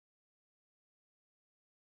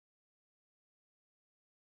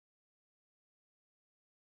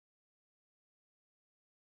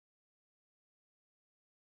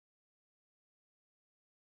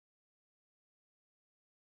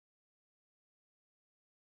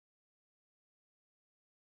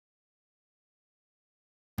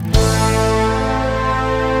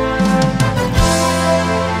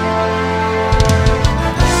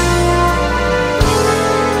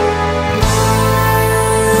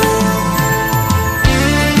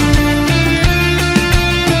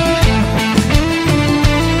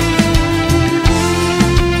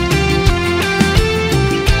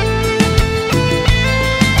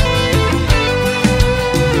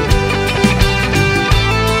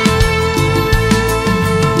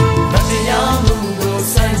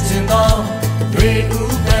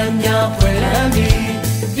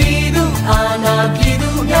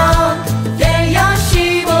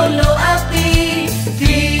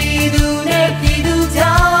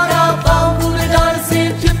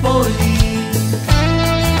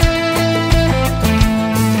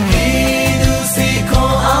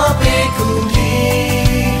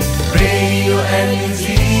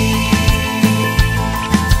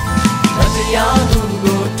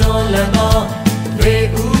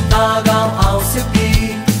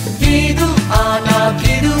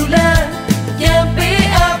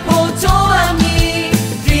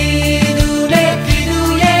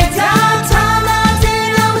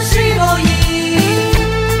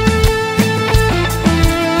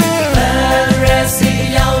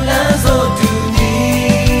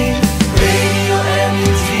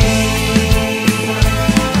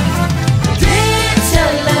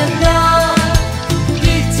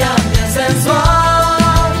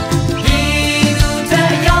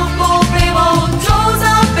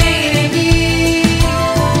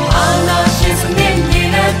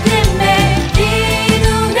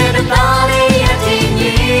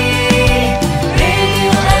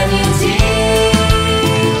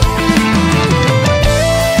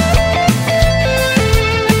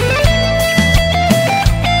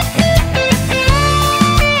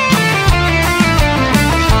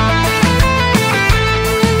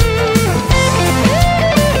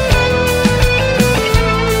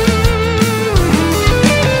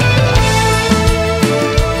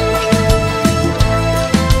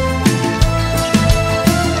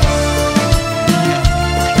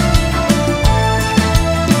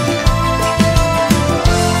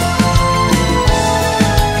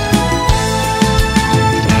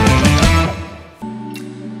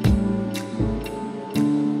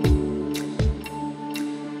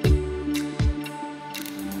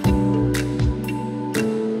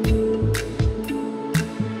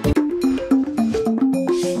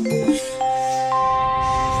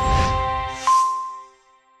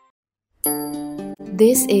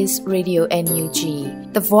This is Radio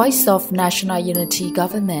NUG, the voice of National Unity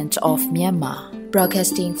Government of Myanmar,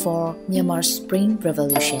 broadcasting for Myanmar's Spring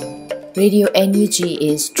Revolution. Radio NUG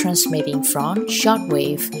is transmitting from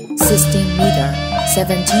shortwave 16 meter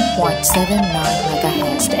 17.79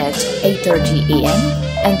 MHz at 8:30 AM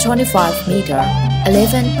and 25 meter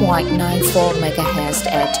 11.94 MHz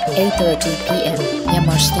at 8:30 PM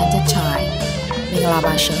Myanmar Standard Time. မင်္ဂလာ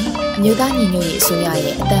ပါရှင်။မြို့သားညီညွတ်ရေးအစိုးရ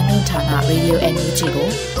ရဲ့အသံလွှင့်ဌာန Radio NUG ကို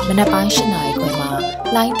မနက်ပိုင်း 8 နာရီခွဲမှာ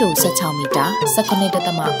လိုင်းတူ16မီတာ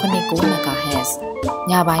19.89 MHz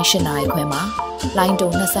ညပိုင်း 8 နာရီခွဲမှာလိုင်းတူ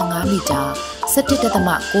25မီတာ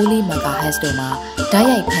17.94 MHz တို့မှာဓာတ်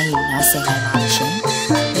ရိုက်ဖမ်းယူနားဆင်နိုင်ပါရှင်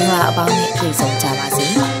။မင်္ဂလာအပေါင်းနဲ့ပြည့်စုံကြပါစေ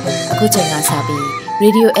။အခုချိန်ကစပြီး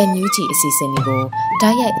Radio NUG အစီအစဉ်လေးကိုဓာ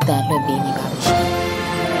တ်ရိုက်အသံလွှင့်ပေးနေပါပြီရှင်။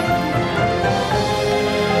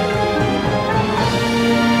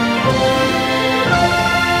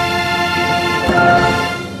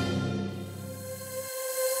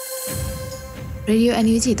 Radio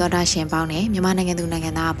NUG တော်တာရှင်ပေါင်းနဲ့မြန်မာနိုင်ငံသူနိုင်ငံ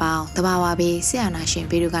သားအပေါင်းတဘာဝပြီးဆရာနာရှင်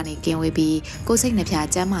ပြည်တို့ကနေကင်းဝေးပြီးကိုယ်စိတ်နှပြ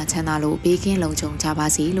ကျန်းမာချမ်းသာလို့ဘေးကင်းလုံခြုံကြပါ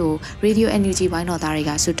စေလို့ Radio NUG ဘိုင်းတော်သားတွေ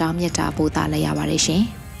ကဆုတောင်းမြတ်တာပို့သလိုက်ရပါတယ်ရှင်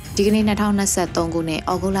။ဒီကနေ့2023ခုနှစ်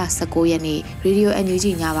ဩဂုတ်လ19ရက်နေ့ Radio NUG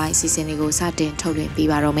ညပိုင်းအစီအစဉ်လေးကိုစတင်ထုတ်လွှင့်ပေး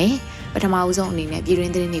ပါတော့မယ်။ပထမဦးဆုံးအနေနဲ့ပြည်တွ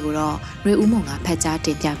င်းသတင်းတွေကိုတော့ຫນွေဦးမုံကဖတ်ကြားတ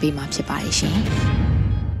င်ပြပေးမှာဖြစ်ပါတယ်ရှင်။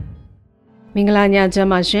မင်္ဂလာညချမ်း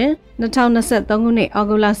ပါရှင်2023ခုနှစ်ဩ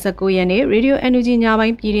ဂုတ်လ19ရက်နေ့ Radio NUG ညပို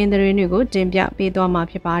င်းပြည်တွင်းသတင်းတွေကိုတင်ပြပေးသွားမှာ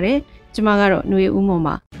ဖြစ်ပါတယ်။ကျွန်မကတော့ຫນွေဦးမွန်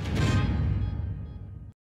ပါ။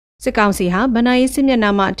စစ်ကောင်စီဟာဗဏ္ဍာရေးစစ်မျက်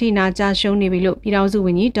နှာမှာအထိနာကြရှုံးနေပြီလို့ပြည်ထောင်စုဝ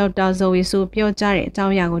န်ကြီးဒေါက်တာဇော်ဝေဆိုပြောကြားတဲ့အကြော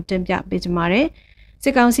င်းအရာကိုတင်ပြပေးကြပါမယ်။စ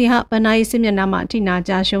စ်ကောင်စီဟာဗဏ္ဍာရေးစစ်မျက်နှာမှာအထိနာ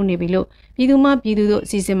ကြရှုံးနေပြီလို့ပြည်သူ့တို့အ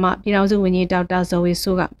စီအစဉ်မှာပြည်ထောင်စုဝန်ကြီးဒေါက်တာဇော်ဝေ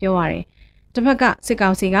ဆိုကပြောရတယ်။တစ်ဖက်ကစစ်ကော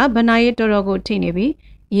င်စီကဗဏ္ဍာရေးတော်တော်ကိုထိနေပြီး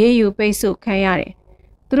ရေးယူပိတ်ဆို့ခံရတယ်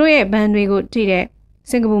။သူတို့ရဲ့ဘဏ်တွေကိုထိတဲ့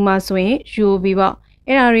စင်ကာပူမှာဆိုရင် UOB ပေါ့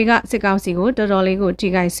အဲ့ဒါတွေကစစ်ကောင်စီကိုတော်တော်လေးကိုထိ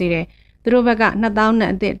ခိုက်စေတယ်။သူတို့ဘက်က2000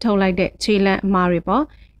နဲ့အသစ်ထုတ်လိုက်တဲ့ခြေလန့်အမှားတွေပေါ့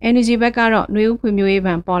။ NUG ဘက်ကတော့ຫນွေဦးဖွံ့ဖြိုးရေးဘ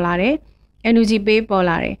ဏ်ပေါ်လာတယ်။ NUG ပေးပေါ်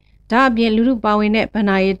လာတယ်။ဒါအပြင်လူထုပါဝင်တဲ့ဗဏ္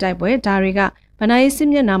ဍာရေးတိုက်ပွဲဒါတွေကဗဏ္ဍာရေးစစ်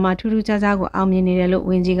မျက်နှာမှာထူးထူးခြားခြားကိုအောင်မြင်နေတယ်လို့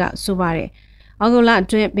ဝန်ကြီးကဆိုပါတယ်။ဩဂုတ်လအ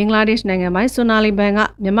တွင်းဘင်္ဂလားဒေ့ရှ်နိုင်ငံပိုင်းဆိုနာလီဘဏ်က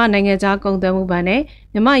မြန်မာနိုင်ငံသားကုန်သွယ်မှုဘဏ်နဲ့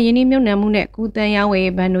မြန်မာယင်းနှိမ့်မြုပ်နှံမှုနဲ့ကူးတန်းရောင်းဝယ်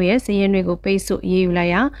ရေးဘဏ်တို့ရဲ့စာရင်းတွေကိုပိတ်ဆို့ရေးယူလို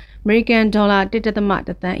က်ရာအမေရိကန်ဒေါ်လာ1.1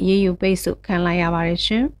 သန်းရေးယူပိတ်ဆို့ခံလိုက်ရပါတယ်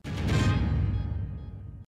ရှင်။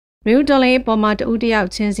မြို့တော်လေးပေါ်မှာတဦးတယောက်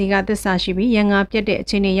ချင်းစီကသစ္စာရှိပြီးရန်ငါပြတ်တဲ့အ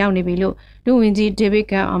ခြေအနေရောက်နေပြီလို့လူဝင်ကြီးဒေးဗစ်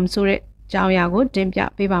ကန်အောင်ဆိုတဲ့အကြောင်းအရာကိုတင်ပြ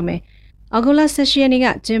ပေးပါမယ်။ဩဂုတ်လ18ရက်နေ့က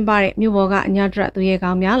ကျင်းပတဲ့မြို့ပေါ်ကအညာတရသူရဲ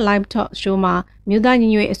ကောင်းများ live talk show မှာမြို့သားညီ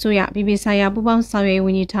ညွတ်ရေးအစိုးရပြည်ပဆိုင်ရာပူးပေါင်းဆောင်ရွက်ရေးဝ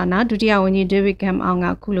န်ကြီးဌာနဒုတိယဝန်ကြီးဒေးဗစ်ကန်အောင်က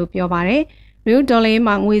ခုလိုပြောပါတယ်။မြို့တော်လေး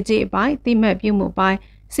မှာငွေကြေးအပိုင်းတိမှတ်ပြုမှုအပိုင်း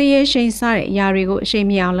စီးရဲရှိန်စားတဲ့အရာတွေကိုအရှိန်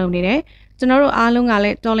မရအောင်လုပ်နေတယ်။ကျွန်တော်တို့အားလုံးကလ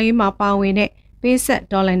ည်းတော်လေးမှာပါဝင်တဲ့ပေးဆက်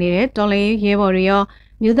တော်လှန်နေတဲ့တော်လေးရဲဘော်တွေရော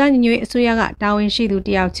မြို့သားညီညွတ်ရေးအစိုးရကတာဝန်ရှိသူတ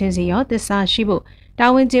ယောက်ချင်းစီရောသစ္စာရှိဖို့တာ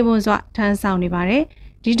ဝန်ကျေပွန်စွာထမ်းဆောင်နေပါတယ်။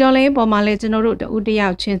ဒီတော်လေးပေါ်မှာလည်းကျွန်တော်တို့တဦးတယော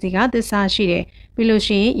က်ချင်းစီကသစ္စာရှိတယ်ပြီးလို့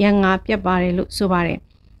ရှိရင်ရန်ငါပြတ်ပါတယ်လို့ဆိုပါတယ်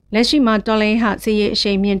လက်ရှိမှာတော်လေးဟာစီရေးအ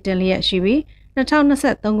ရှိန်မြင့်တင်လျက်ရှိပြီး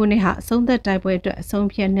2023ခုနှစ်ဟာအဆုံးသက်တိုက်ပွဲအတွက်အဆုံး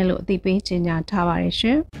ဖြတ်နှစ်လို့အသိပေးကြေညာထားပါတယ်ရှ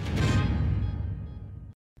င်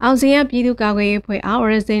အောင်စင်ရပြည်သူ့ကာကွယ်ရေးဖွဲ့အား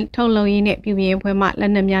Resin ထုတ်လုပ်ရေးနဲ့ပြည်ပြင်းဖွဲ့မှလ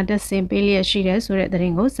က်နက်များတပ်ဆင်ပေးလျက်ရှိတဲ့ဆိုတဲ့သတ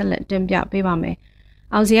င်းကိုဆက်လက်တင်ပြပေးပါမယ်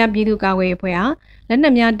အောင်စင်ရပြည်သူ့ကာကွယ်ရေးဖွဲ့အားလက်န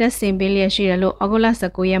က်များတပ်ဆင်ပေးလျက်ရှိတယ်လို့ဩဂုတ်လ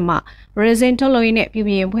19ရက်မှာ Resin ထုတ်လုပ်ရေးနဲ့ပြည်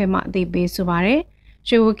ပြင်းဖွဲ့မှအသိပေးဆိုပါတယ်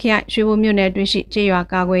ရွှေဘိုခရိုင်ရွှေဘိုမြို့နယ်တွင်းရှိကျေးရွာ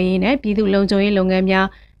ကာကွယ်ရေးနဲ့ပြည်သူ့လုံခြုံရေးလုပ်ငန်းများ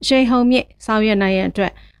အရှိန်ဟုန်မြင့်ဆောင်ရွက်နိုင်ရန်အတွ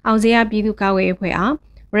က်အောင်စင်ရပြည်သူ့ကာကွယ်ရေးဖွဲ့အား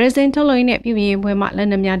Resin ထုတ်လုပ်ရေးနဲ့ပြည်ပြင်းဖွဲ့မှလက်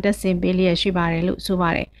နက်များတပ်ဆင်ပေးလျက်ရှိပါတယ်လို့ဆိုပါ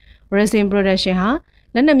တယ် Resin Production ဟာ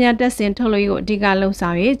လက်နက်များတပ်ဆင်ထုတ်လုပ်ရေးကိုအဓိကလှုံ့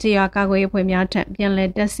ဆော်ရေးကျေးရွာကာကွယ်ရေးဖွဲ့များထံပြန်လည်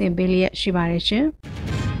တပ်ဆင်ပေးလျက်ရှိပါတယ်ရှင်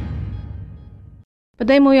ပ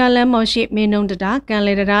သိမ်မိုးရွာလမ်းမော်ရှိမင်းနုံတတာကန်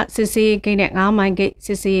လေတတာစစ်စေးဂိတ်နဲ့9မိုင်ဂိတ်စ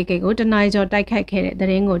စ်စေးဂိတ်ကိုတနအီကျော်တိုက်ခိုက်ခဲ့တဲ့သ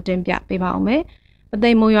တင်းကိုတင်ပြပေးပါအောင်မယ်ပသိ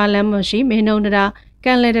မ်မိုးရွာလမ်းမော်ရှိမင်းနုံတတာက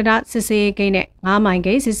န်လေတတာစစ်စေးဂိတ်နဲ့9မိုင်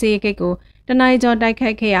ဂိတ်စစ်စေးဂိတ်ကိုတနအီကျော်တိုက်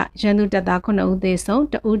ခိုက်ခဲ့ရရန်သူတပ်သား9ဦးသေဆုံး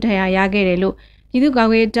2ဦးဒဏ်ရာရခဲ့တယ်လို့ပြည်သူ့ကာ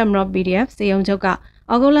ကွယ်ရေးတပ်မတော် PDF စေယုံချုပ်ကဩ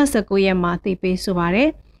ဂုတ်လ19ရက်မှာသိပေးဆိုပါတယ်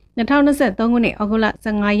2023ခုနှစ်ဩဂုတ်လ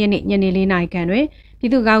15ရက်နေ့ညနေ4:00နာရီခန့်တွင်ပြ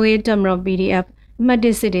ည်သူ့ကာကွယ်ရေးတပ်မတော် PDF အမှတ်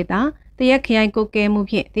1စစ်ဒေသတရက်ခရိုင်ကိုကဲမှု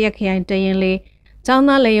ဖြင့်တရက်ခရိုင်တရင်လေးကျောင်း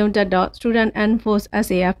သားလေယုံတပ်တော် Student and Force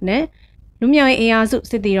SAF နဲ့လူမျိုးရေးအင်အားစု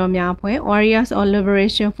စစ်တီတော်များအဖွဲ့ Warriors of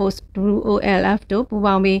Liberation Force WOLF တို့ပူး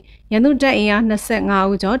ပေါင်းပြီးရန်သူတပ်အင်အား25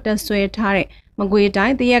ဦးကျော်တပ်ဆွဲထားတဲ့မကွေတို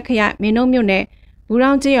င်းတရက်ခရိုင်မင်းတို့မြို့နယ်ဘူ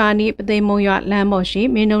ရောင်ကျေးရွာနီးပသိမ်မုံရွာလမ်းပေါ်ရှိ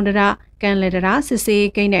မင်းတို့တရကန်လေတရစစ်စေး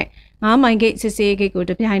ဂိတ်နဲ့ ငါးမိုင်ဂိတ်စစ်စေးဂိတ်ကို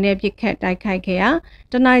တပြိုင်တည်းပစ်ခတ်တိုက်ခိုက်ခဲ့ရာ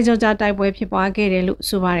တနင်္လာနေ့ကြောင့်တိုက်ပွဲဖြစ်ပွားခဲ့တယ်လို့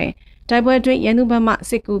ဆိုပါတယ်တိုက်ပွဲအတွင်းရန်သူဘက်မှ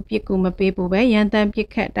စစ်ကူပစ်ကူမပေးဘူးပဲရန်တမ်းပစ်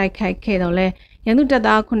ခတ်တိုက်ခိုက်ခဲ့တော့လဲရန်သူတပ်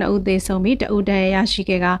သား9ဦးသေဆုံးပြီး2ဦးဒဏ်ရာရရှိ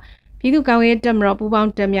ခဲ့ကပြည်သူ့ကာကွယ်ရေးတပ်မတော်ပူးပေါင်း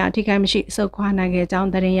တပ်များအထိခိုက်မရှိစုခွာနိုင်ခဲ့ကြောင်း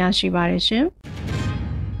သတင်းရရှိပါတယ်ရှင်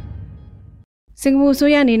စင်ကာပူဆို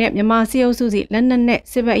ရအနေနဲ့မြန်မာစစ်အုပ်စုစီလက်နက်နဲ့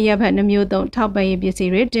စစ်ဘက်အရက်ဘက်နှမျိုးသုံးထောက်ပံ့ရေးပစ္စ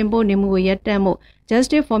ည်းတွေတင်ပို့နေမှုကိုရပ်တန့်မှု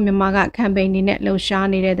Justice for Myanmar က campaign အနေနဲ့လှုပ်ရှား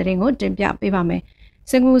နေတဲ့သတင်းကိုတင်ပြပေးပါမယ်။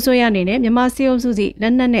စင်ကာပူဆိုရအနေနဲ့မြန်မာစစ်အုပ်စုစီလ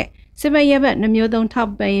က်နက်နဲ့စစ်ဘက်ရက်ဘက်နှမျိုးသုံးထော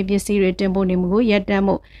က်ပံ့ရေးပစ္စည်းတွေတင်ပို့နေမှုကိုရပ်တန့်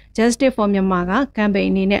မှု Justice for Myanmar က campaign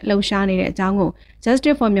အနေနဲ့လှုပ်ရှားနေတဲ့အကြောင်းကို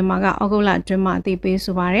Justice for Myanmar ကဩဂုတ်လအတွင်းမှာအသိပေး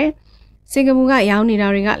ဆိုပါတယ်။စင်ကာပူကရောင်းနေတာ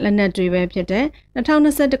တွေကလက်နက်တွေပဲဖြစ်တဲ့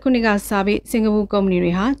2021ခုနှစ်ကစပြီးစင်ကာပူကုမ္ပဏီ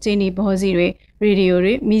တွေဟာဂျီနီဘောစီတွေရေဒီယို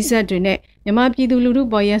တွေမီးစက်တွေနဲ့မြန်မာပြည်သူလူထု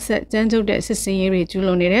ပေါ်ရက်ဆက်ကြမ်းကြုတ်တဲ့စစ်စင်ရေးတွေကျူး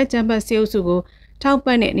လွန်နေတဲ့ဂျမ်ဘတ်စစ်အုပ်စုကိုထောက်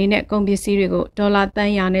ပံ့တဲ့အနေနဲ့ကုန်ပစ္စည်းတွေကိုဒေါ်လာတ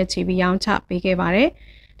န်းရာနဲ့ချီပြီးရောင်းချပေးခဲ့ပါတယ်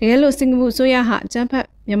။တကယ်လို့စင်ကာပူအစိုးရဟာဂျမ်ဘတ်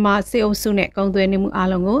မြန်မာစစ်အုပ်စုနဲ့ကုန်သွယ်နေမှုအ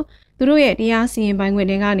လုံးကိုသူတို့ရဲ့တရားစီရင်ပိုင်ခွင့်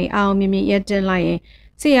တွေကနေအောင်မြင်မြင်ရပ်တန့်လိုက်ရင်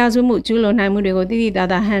စစ်ရာဇဝမှုကျူးလွန်နိုင်မှုတွေကိုတိတိကျ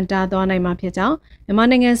ကျဟန်တာသွားနိုင်မှာဖြစ်ကြောင်းမြန်မာ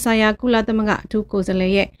နိုင်ငံဆိုင်ရာကုလသမဂ္ဂအထူးကိုယ်စားလှ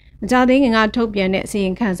ယ်ရဲ့မကြသေးခင်ကထုတ်ပြန်တဲ့စီရ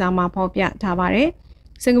င်ခံစာမှာဖော်ပြထားပါတယ်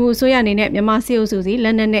။စင်ကာပူအစိုးရအနေနဲ့မြန်မာစစ်အုပ်စုစီလ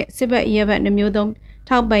က်နက်နဲ့စစ်ဘက်ရဲဘက်နှမျိုးသုံး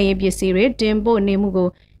ထောက်ပံ့ရေးပစ္စည်းတွေတင်ပို့နေမှုကို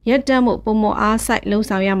ရပ်တန့်မှုပုံမအားဆိုင်လှုံ့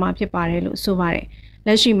ဆော်ရမှာဖြစ်ပါတယ်လို့ဆိုပါတယ်။လ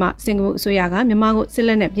က်ရှိမှာစင်ကာပူအစိုးရကမြန်မာကိုစစ်လ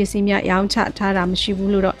က်နက်ပစ္စည်းများရောင်းချထားတာမရှိ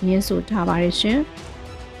ဘူးလို့တော့ညင်းဆိုထားပါတယ်ရှင်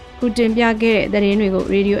။ခုတင်ပြခဲ့တဲ့သတင်းတွေကို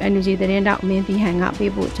Radio NUG သတင်းတောက်မင်းသီဟန်က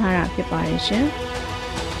ပေးပို့ထားတာဖြစ်ပါတယ်ရှင်။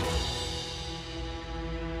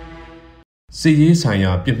စီရေးဆိုင်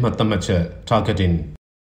ရာပြစ်မှတ်သတ်မှတ်ချက် targeting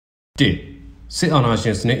 1စစ်အာဏာရှ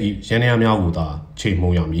င်စနစ်၏ရန်ရာများကိုသာချိန်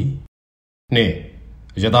မှုံရမည်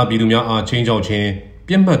2အရသာပြည်သူများအားချင်းချောက်ခြင်း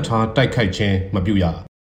ပြစ်မှတ်ထားတိုက်ခိုက်ခြင်းမပြုရ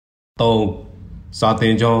3စာတ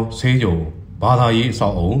င်ကျောင်းဆေးရုံဘာသာရေးအဆော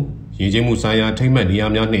က်အုံရည်ကျင်းမှုဆိုင်ရာထိမ့်မှတ်နေရာ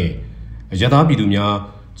များနှင့်အရသာပြည်သူများ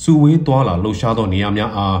စုဝေးသွားလာလှုပ်ရှားသောနေရာ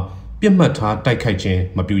များအားပြစ်မှတ်ထားတိုက်ခိုက်ခြင်း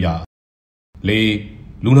မပြုရ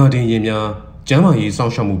4လူနာတင်ယာဉ်များကျန်းမာရေးစော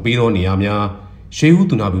င့်ရှောက်မှုပေးသောနေရာများရှေးဦး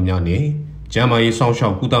သူနာပြုများနှင့်ကျန်းမာရေးစောင့်ရှော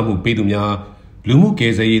က်ကုသမှုပေးသူများလူမှုက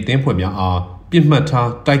ယ်ဆယ်ရေးတင်းဖွဲ့များအားပြစ်မှတ်ထား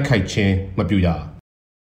တိုက်ခိုက်ခြင်းမပြုရ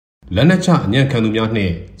လက်နက်ချအညံ့ခံသူများနှ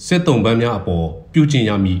င့်စစ်တုံးပန်းများအပေါ်ပြုကျင့်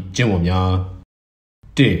ရမည်ကျင့်ဝတ်များ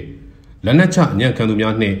1လက်နက်ချအညံ့ခံသူ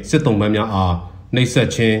များနှင့်စစ်တုံးပန်းများအားနှိပ်စက်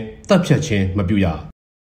ခြင်းတပ်ဖြတ်ခြင်းမပြုရ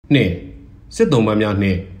2စစ်တုံးပန်းများနှ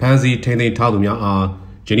င့်ဖမ်းဆီးထိန်းသိမ်းထားသူများအား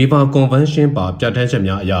ဂျနီဗာကွန်ဗင်းရှင်းပါပြဋ္ဌာန်းချက်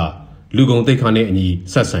များအရလူကုန်သိက္ခာနှင့်အညီ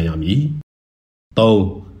ဆက်ဆံရမည်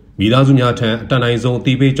3မိသားစုများထံအတန်တိုင်းဆုံးအ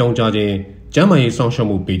သိပေးကြောင်းကြားခြင်းကျန်းမာရေးစောင့်ရှောက်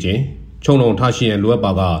မှုပေးခြင်းခြုံနှောင်ထားရှိရန်လိုအပ်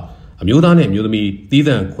ပါကအမျိုးသားနှင့်အမျိုးသမီးသီးသ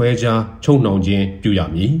န့်ခွဲခြားခြုံနှောင်ခြင်းပြုရ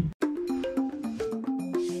မည်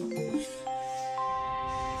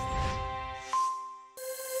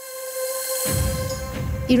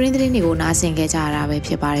ပြည်ရင်းသတင်းတွေကိုနားဆင်ကြကြရတာပဲ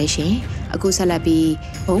ဖြစ်ပါတယ်ရှင်။အခုဆက်လက်ပြီး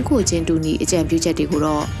ဘုံခိုချင်းတူနီအကြံပြုချက်တွေကို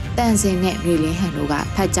တော့တန်စင်နဲ့ຫນွေလင်းဟန်တို့က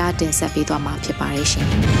ဖတ်ကြားတင်ဆက်ပေးသွားမှာဖြစ်ပါတယ်ရှင်။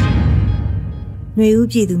ຫນွေဦး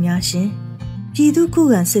ပြည်သူများရှင်ပြည်သူခု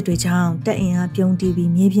ခံစစ်တွေကြောင့်တပ်အင်အားပြုံးတီး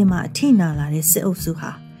ပြီးမြေပြင်မှာအထိနာလာတဲ့စစ်အုပ်စု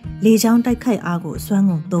ဟာလေကြောင်းတိုက်ခိုက်အားကိုအစွမ်း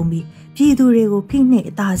ကုန်သုံးပြီးပြည်သူတွေကိုဖိနှိပ်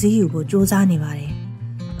အသာစီးယူဖို့ကြိုးစားနေပါတယ်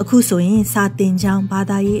။အခုဆိုရင်စာတင်ကျောင်းဘာ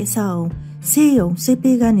သာရေးအဆောက်အုံဆေးရုံဆေး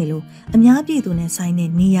ပေးကန်းနေလို့အများပြည်သူနဲ့ဆိုင်တဲ့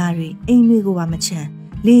နေရာတွေအိမ်တွေကိုပါမချမ်း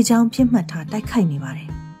လေကြောင်းပြစ်မှတ်ထားတိုက်ခိုက်နေပါတယ်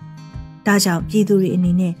။ဒါကြောင့်ပြည်သူတွေအ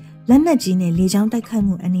နေနဲ့လက်နက်ကြီးနဲ့လေကြောင်းတိုက်ခိုက်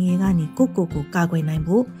မှုအနေအထားကနေကိုကာကွယ်နိုင်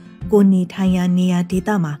ဖို့ကိုနေထိုင်ရာနေရာဒေသ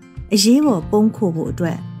မှာအရေးပေါ်ပုံခိုဖို့အတွ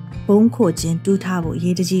က်ဘုံခိုခြင်းတူးထားဖို့အ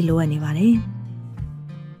ရေးတကြီးလိုအပ်နေပါတယ်။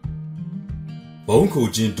ဘုံခို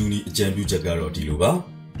ခြင်းတူးနည်းအကြံပြုချက်ကတော့ဒီလိုပါ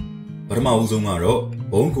။ပထမဦးဆုံးကတော့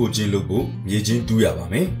ဘုံခိုခြင်းလုပ်ဖို့မြေချင်းတူးရပါ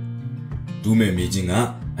မယ်။တူးမဲ့မြေချင်းက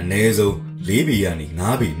အနည်းဆုံး4ပေကနေ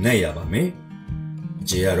5ပေနဲ့ရပါမယ်။အ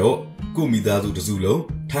ကျယ်ကတော့ကိုမိသားစုတစုလုံး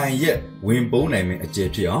ထိုင်ရက်ဝင်ပုံးနိုင်မယ့်အကျယ်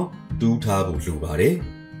ဖြစ်အောင်တူးထားဖို့လိုပါတယ်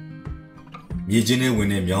။မြေချင်းနဲ့ဝင်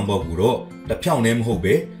တဲ့မြောင်းပေါက်ကိုတော့တစ်ဖြောင်းနဲ့မဟုတ်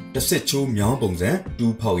ပဲတစ်စစ်ချိုးမြောင်းပုံစံ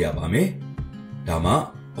တူးဖောက်ရပါမယ်။ဒါမှ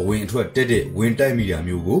အဝင်အထွက်တက်တဲ့ဝင်တိုက်မိတာ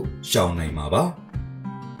မျိုးကိုရှောင်နိုင်မှာပါ။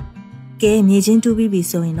ကဲမြေချင်းတူးပြီးပြီ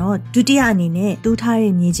ဆိုရင်တော့ဒုတိယအနေနဲ့တူးထား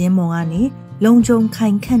တဲ့မြေချင်းမုံကနေလုံခြုံခို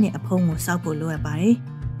င်ခန့်တဲ့အဖုံးကိုစောက်ဖို့လိုအပ်ပါတယ်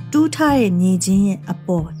။တူးထားတဲ့မြေချင်းရဲ့အ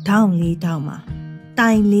ပေါ်ထောင်၄ထောင်မှာ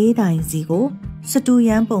တိုင်၄တိုင်စီကိုစတူရ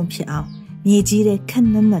န်ပုံဖြစ်အောင်မြေကြီးတဲ့ခက်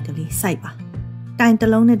နက်နက်ကလေးစိုက်ပါ။တိုင်တ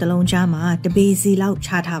စ်လုံးနဲ့တစ်လုံးကြားမှာတပေစီလောက်ချ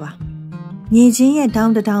ထားပါ။မြေချင်းရဲ့တော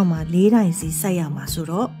င်းတစ်တောင်းမှာ၄တိုင်စီစိုက်ရမှာဆို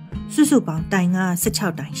တော့စုစုပေါင်းတိုင်က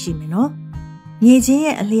16တိုင်ရှိမယ်နော်။မြေချင်း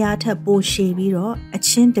ရဲ့အလျားထက်ပိုရှည်ပြီးတော့အ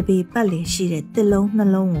ချင်းတပေပတ်လေရှိတဲ့တစ်လုံးနှ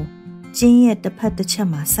လုံးကိုကျင်းရဲ့တစ်ဖက်တစ်ချက်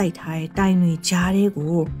မှာစိုက်ထားတဲ့တိုင်တွေကြားထဲ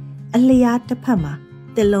ကို အလျားတစ်ဖက်မှာ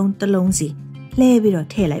တစ်လုံးစီလှဲပြီးတော့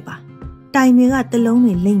ထည့်လိုက်ပါတိုင်တွေကတစ်လုံး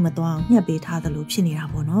တွေလိမ့်မသွားအောင်ညှက်ပေးထားသလိုဖြစ်နေတာ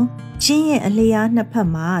ပေါ့နော်ချင်းရဲ့အလျားနှစ်ဖက်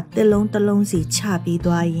မှာတစ်လုံးစီချပြီး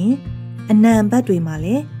သွားရင်အနံဘက်တွေမှာလ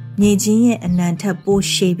ည်းမြေချင်းရဲ့အနံထက်ပို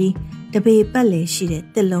ရှည်ပြီးတပေပတ်လေရှိတဲ့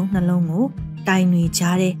တစ်လုံးနှလုံးကိုတိုင်တွေ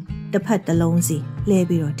ကြားတဲ့တစ်ဖက်တစ်လုံးစီလှဲ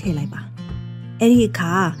ပြီးတော့ထည့်လိုက်ပါအဲ့ဒီအ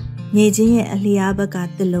ခါမြေချင်းရဲ့အလျားဘက်က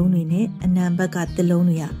တစ်လုံးတွေနဲ့အနံဘက်ကတစ်လုံး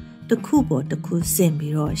တွေကတစ်ခုပေါ်တစ်ခုဆင့်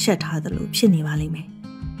ပြီးတော့ရှက်ထားသလိုဖြစ်နေပါလိမ့်မယ်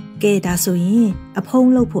ကဲဒါဆိုရင်အ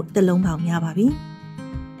ဖုံးလုပ်ဖို့တစ်လုံးပေါင်များပါပြီ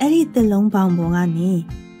အဲ့ဒီတစ်လုံးပေါင်ပေါ်ကနေ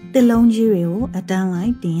တစ်လုံးကြီးတွေကိုအတန်းလို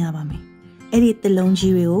က်တင်ရပါမယ်အဲ့ဒီတစ်လုံး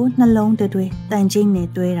ကြီးတွေကိုနှလုံးတွဲတန်ကျိန်းနဲ့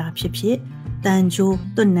တွဲတာဖြစ်တန်ကြိုး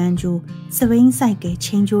တွနန်းကြိုးစပိန်ဆိုင်ကဲချ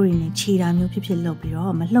င်းကြိုးတွေနဲ့ခြေတာမျိုးဖြစ်လုပ်ပြီး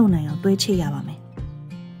တော့မလှုပ်နိုင်အောင်တွဲချိရပါမယ်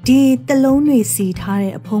ဒီတစ်လုံးတွေစီထား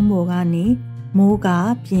တဲ့အဖုံးပေါ်ကနေမိုးက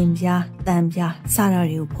ပြင်ပြားတန်ပြားစတာ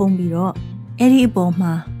တွေကိုဖုံးပြီးတော့အဲ့ဒီအပေါ်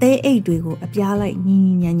မှာသဲအိတ်တွေကိုအပြားလိုက်ညီ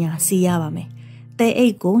ညာစီရပါမယ်သဲအိ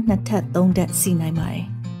တ်ကို2ထပ်3ထပ်စီနိုင်ပါတယ်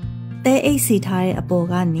သဲအိတ်စီထားတဲ့အပေါ်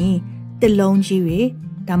ကနေတစ်လုံးကြီးတွေ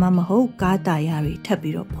ဒါမှမဟုတ်ကားတာရတွေထပ်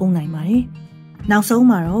ပြီးတော့ဖုံးနိုင်ပါတယ်နောက်ဆုံး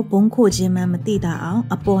မှာတော့ဘုံခိုခြင်းမှမသိတာအောင်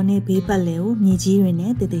အပေါ်နဲ့ဘေးပတ်လေကိုမြေကြီးတွေ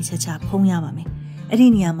နဲ့တည်တည်ချာချာဖုံးရပါမယ်အဲ့ဒီ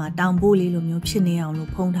နေရာမှာတောင်ပိုးလေးလိုမျိုးဖြစ်နေအောင်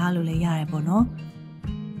လို့ဖုံးထားလို့လည်းရတယ်ပေါ့နော်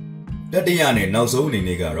တတိယနဲ့နောက်ဆုံးအနေ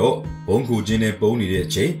နဲ့ကတော့ဘုံခိုခြင်းနဲ့ပုံနေတဲ့အ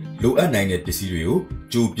ချိန်လိုအပ်နိုင်တဲ့ပစ္စည်းတွေကို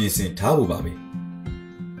ကြိုပြင်ဆင်ထားဖို့ပါပဲ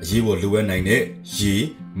အရေးပေါ်လိုအပ်နိုင်တဲ့ရေ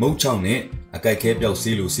မုတ်ချောင်းနဲ့အကိုက်ခဲပြောက်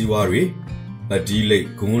ဆေးလိုဆေးဝါးတွေပတိလိတ်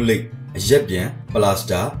ဂွန်းလိတ်အရက်ပြန်ပလတ်စ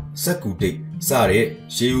တာစက်ကူတိတ်စတဲ့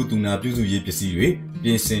ရှေးဦးသူနာပြုစုရေးပစ္စည်းတွေပြ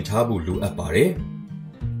င်ဆင်ထားဖို့လိုအပ်ပါတယ်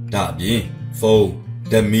ဒါအပြင်ဖုန်း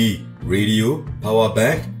ဓမီရေဒီယိုပါဝါဘ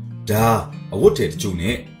န့်ဓာအဝတ်ထည်တချို့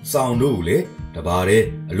နဲ့စောင်းတို့ကိုလည်းတပါးတဲ့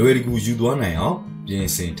အလွယ်တကူယူသွားနိုင်အောင်ပြင်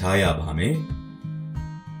ဆင်ထားရပါမယ်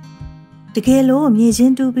တကယ်လို့မြေချ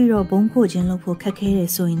င်းတူးပြီးတော့ဘုံခိုခြင်းလုပ်ဖို့ခက်ခဲတ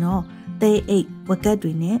ယ်ဆိုရင်တော့သဲအိတ်ဝက်ကတ်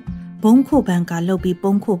တွေနဲ့ဘုံခိုဘန်ကလုပ်ပြီး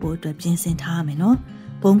ပုံခိုဖို့အတွက်ပြင်ဆင်ထားရမယ်နော်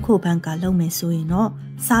ဘုံခိုဘန်ကလုပ်မယ်ဆိုရင်တော့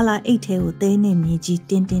ဆာလာအိတ်ထဲကိုသဲနဲ့မြေကြီး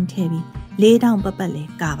တင်းထည့်ပြီး4000ပတ်ပတ်လဲ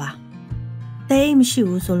ကာပါသဲအိတ်မရှိ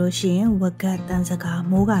ဘူးဆိုလို့ရှိရင်ဝက်ကတ်တန်စကား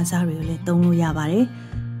မိုးကစားတွေကိုလည်းသုံးလို့ရပါတယ်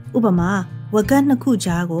ဥပမာဝက်ကတ်2ခု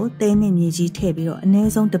ကြားကိုသဲနဲ့မြေကြီးထည့်ပြီးတော့အန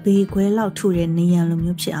ည်းဆုံး1ပေခွဲလောက်ထုတဲ့နေရန်လို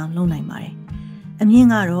မျိုးဖြစ်အောင်လုပ်နိုင်ပါတယ်အမြင့်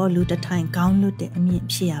ကတော့လူတစ်ထိုင်ခေါင်းလွတ်တဲ့အမြင့်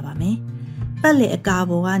ဖြစ်ရပါမယ်ပတ်လေအကာ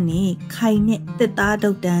ပေါ်ကနေခိုင်နဲ့တစ်သားဒု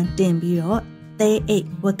တ်တန်းတင်ပြီးတော့သဲအိတ်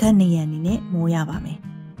ဝက်ကတ်နေရန်နေနဲ့မိုးရပါမယ်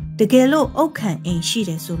တကယ်လို့အုတ်ခံအိမ်ရှိတ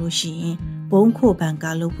ယ်ဆိုလို့ရှိရင်ဘုံခိုဘန်က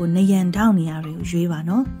လုပ်ဖို့နေရန်ထောက်နေရတွေကိုရွေးပါ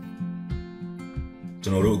နော်ကျွ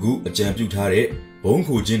န်တော်တို့အခုအကြံပြုထားတဲ့ဘုံ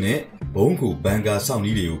ခိုခြင်းနဲ့ဘုံခိုဘန်ကာစောင့်န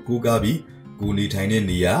ည်းတွေကိုကိုးကားပြီးကိုနေထိုင်တဲ့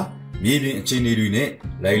နေရာမြေပြင်အခြေအနေတွေနဲ့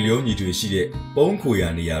လိုက်လျောညီတွေရှိတဲ့ပုံးခိုရာ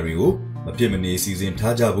နေရာတွေကိုမဖြစ်မနေစီစဉ်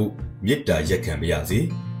ထားကြဖို့မေတ္တာရက်ခံပါရစေ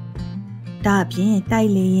ဒါအပြင်တိုက်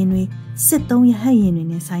လေရင်တွေစစ်သုံးရဟတ်ရင်တွေ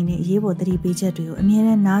နဲ့ဆိုင်တဲ့အရေးပေါ်သတိပေးချက်တွေကိုအမြဲတ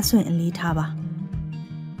မ်းနားဆွင့်အလေးထားပါ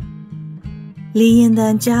လေရင်တ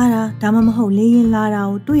န်ကြားတာဒါမှမဟုတ်လေရင်လာတာ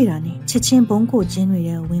ကိုတွေ့တာနဲ့ချက်ချင်းဘုံခိုခြင်းတွေ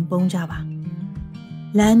ရဲ့ဝင်ပုံးကြပါ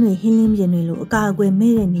လမ်းတွေဟင်းလင်းပြင်တွေလိုအကာအကွယ်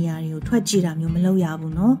မဲ့တဲ့နေရာတွေကိုထွက်ကြည့်တာမျိုးမလုပ်ရ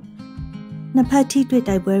ဘူးနော်နှစ်ဖက်ထိတွေ့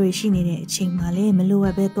တိုက်ပွဲတွေရှိနေတဲ့အချိန်မှာလည်းမလိုအ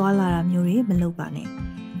ပ်ပဲသွားလာတာမျိုးတွေမလုပ်ပါနဲ့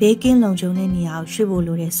ဘေးကင်းလုံခြုံတဲ့နေရာကိုရွှေ့ဖို့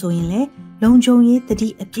လိုတယ်ဆိုရင်လည်းလုံခြုံရေးတတိ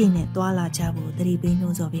အပြည့်နဲ့သွားလာကြဖို့သတိပေး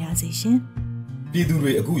နှိုးဆော်ပါရစေရှင်ပြည်သူ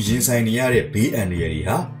တွေအခုရင်ဆိုင်နေရတဲ့ဘေးအန္တရာယ်တွေ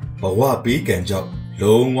ဟာဘဝဘေးကံကြောင့်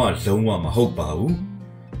လုံးဝမဟုတ်ပါဘူး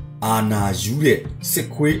အာနာယူတဲ့စစ်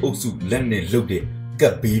ခွေးအုပ်စုလက်နဲ့လှုပ်တဲ့က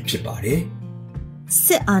ပ်ဘေးဖြစ်ပါတယ်စ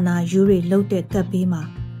စ်အာဏာယူတွေလှုပ်တဲ့ကပ်ဘေးမှာ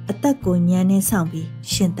အသက်ကိုညှမ်းနဲ့ဆောင်ပြီး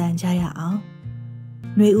ရှင်သန်ကြရအောင်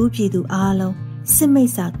။ຫນွေဦးပြည်သူအားလုံးစစ်မိ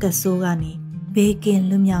တ်စာကတ်ဆိုးကနေဘေးကင်း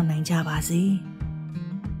လွတ်မြောက်နိုင်ကြပါစေ။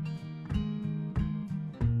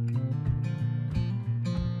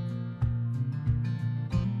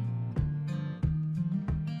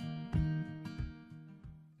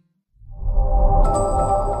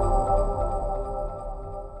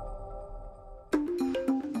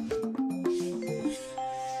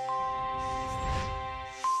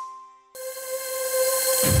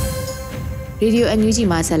ရေဒီယိုအန်ယူဂျီ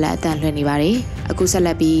မှာဆက်လက်အသံလွှင့်နေပါတယ်။အခုဆက်လ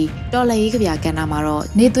က်ပြီးတော်လရေးကဗျာကဏ္ဍမှာတော့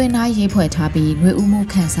နေသွင်းသားရေးဖွဲ့ထားပြီးຫນွေဦးမှု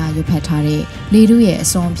ခန်းစားရွတ်ဖတ်ထားတဲ့လေတုရဲ့အ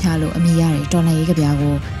စွန်ဖျားလို့အမည်ရတဲ့တော်လရေးကဗျာ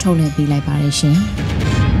ကိုထုတ်လွှင့်ပေးလိုက်ပါတယ်ရှင်။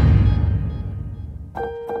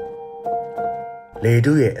လေ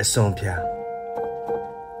တုရဲ့အစွန်ဖျား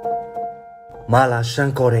မာလာရှ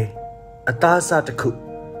န်ကော်တဲ့အသားအစားတစ်ခု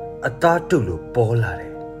အသားတုလို့ပေါ်လာတ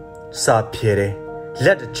ယ်။စာဖြဲတယ်လ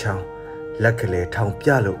က်တစ်ချောင်းလက်ကလေးထောင်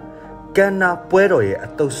ပြလို့ကန္နာပွဲတော်ရဲ့အ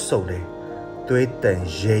တုပ်ဆုပ်တယ်သွေးတန်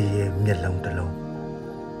ရဲရဲမျက်လုံးတစ်လုံး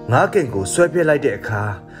ငါးကင်ကိုဆွဲပြစ်လိုက်တဲ့အခါ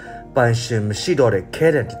ပန်ရှင်မရှိတော့တဲ့ခဲ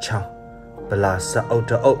တဲ့တချောင်းဗလာစအုပ်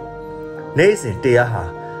တအုပ်နေစဉ်တရားဟာ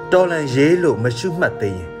တော်လန်ရေးလို့မရှုမှတ်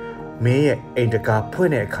သေးရင်မင်းရဲ့အိမ်တကာဖွ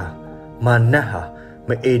င့်တဲ့အခါမာနတ်ဟာမ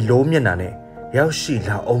အေလိုးမျက်နှာနဲ့ရောက်ရှိ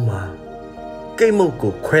လာအောင်မှာကိတ်မုတ်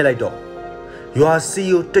ကိုခွဲလိုက်တော့ရွာစီ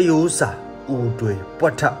ယိုတယိုးစာဦးတွေပွ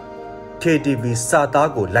က်ထ KTV စာသား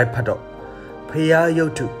ကိုလိုက်ဖတ်တော့ဖျားရု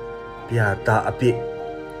ပ်ထုပြာသားအပြစ်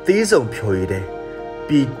သီးစုံဖြိုရည်တဲ့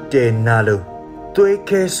ပြည်တဲနာလို့သွေး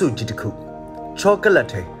ခဲစုကြီးတစ်ခုချောကလက်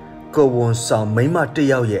ထဲကိုဝန်ဆောင်မိမတ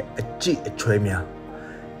ယောက်ရဲ့အကြည့်အချွဲများ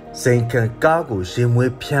ဇိမ်ခံကားကိုရင်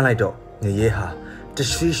မွေးဖျန်းလိုက်တော့ငရဲဟာတ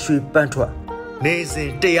ရွှေရွှေပန်းထွက်နေစဉ်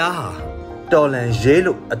တရားဟာတော်လန်ရေး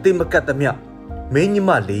လို့အသိမကတ်သမျှမင်းညီမ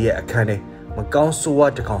လေးရဲ့အခန်းထဲမကောင်းဆိုး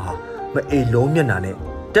ဝါးတစ်ကောင်ဟာမအိမ်လုံးမျက်နှာနဲ့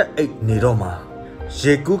တက်အိတ်နေတော့မှာ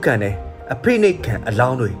ရေကူးကန်နဲ့အဖိနှိတ်ခံအလော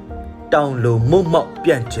င်းတွေတောင်လိုမုတ်မောက်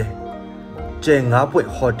ပြန့်ကျဲငါးပွင့်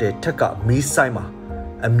ဟိုတယ်ထက်ကမီးဆိုင်မှာ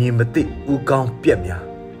အမြင်မသိဦးကောင်းပြက်များ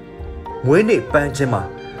မွေးနေ့ပန်းချင်းမှာ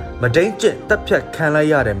မတိန်ကျင့်တက်ဖြတ်ခံလိုက်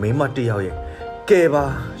ရတဲ့မိမတယောက်ရဲ့ကဲပါ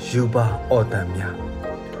ယူပါအော်တန်များ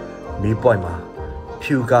မီးပွိုင်မှာ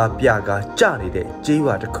ဖြူကားပြကားကြနေတဲ့ကြေး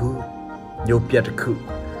ဝါတစ်ခုညိုပြက်တစ်ခု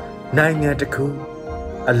နိုင်ငံတစ်ခု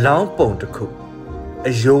အလောင်းပုံတစ်ခု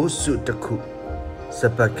အယိုးစုတစ်ခုစ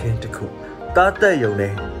ပတ်ခင်းတစ်ခုတားတက်ယုံ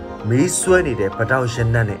နဲ့မီးဆွဲနေတဲ့ပတောက်ရ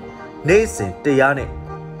နတ်နဲ့နေစဉ်တရားနဲ့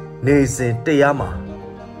နေစဉ်တရားမှာ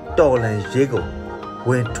တော်လန်ရေးကိုဝ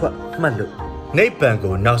င်ထွက်မှတ်လို့နိဗ္ဗာန်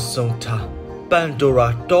ကိုနောက်ဆုံးထားပန်ဒိုရာ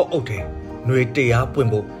တောအုပ်တယ်ຫນွေတရားပွင့်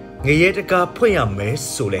ဖို့ငရဲတကားဖွင့်ရမယ်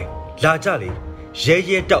ဆိုလဲလာကြလေရဲ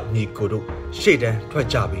ရဲတောက်ညီကိုတို့ရှေ့တန်းထွက်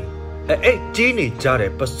ကြပြီအဲ့ကြီးနေကြ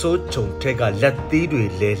တဲ့ပစိုးချုံထက်ကလက်သီးတွေ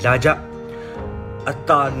လဲလာကြအ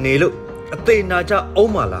ตาနေလို့အသေးနာကြအော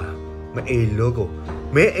င်မလားမအေလို့ကို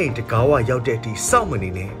မဲအိမ်တကားဝရောက်တဲ့အထိစောင့်မ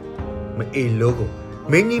နေနဲ့မအေလို့ကို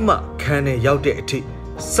မင်းကြီးမခန်းထဲရောက်တဲ့အထိ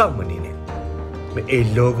စောင့်မနေနဲ့မအေ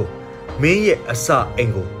လို့ကိုမင်းရဲ့အစအိ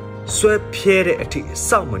မ်ကိုဆွဲဖြဲတဲ့အထိ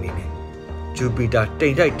စောင့်မနေနဲ့ဂျူပီတာတိ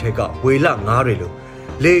မ်တိုက်ထဲကဝေလငါးတွေလို့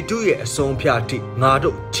လေတုရဲ့အစုံဖျားအထိငါ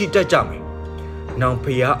တို့ချီတက်ကြမယ်နောင်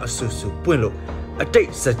ဖျားအဆူဆူပွင့်လို့အတိတ်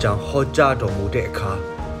စကြောင်ဟောကြားတော်မူတဲ့အခါ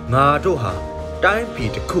ငါတို့ဟာတိုင်းပြ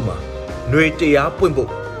ည်တစ်ခုမှာຫນွေတရားပွင့်ဖို့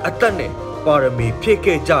အသက်နဲ့ပါရမီဖြည့်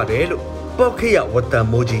ခဲ့ကြတယ်လို့ပောက်ခေယဝတ္တ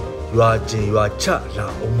မိုးကြီးရွာကျင်ရွာချလာ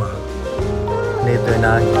အောင်မှာနေသွင်း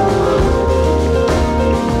နိုင်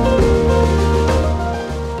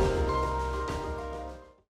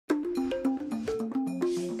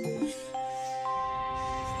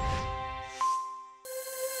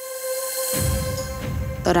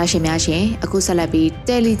တော်ရရှိများရှင်အခုဆက်လက်ပြီးတ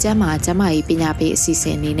ယ်လီကျမ်းမှာကျမကြီးပညာပေးအစီအစ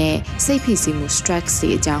ဉ်အနေနဲ့စိတ်ဖိစီးမှု stress တွေ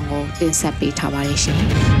အကြောင်းကိုတင်ဆက်ပေးထားပါတယ်ရှင်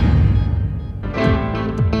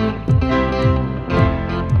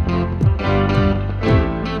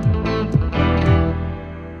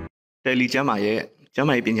တယ်လီကျမ်းမာရဲ့ကျမ်း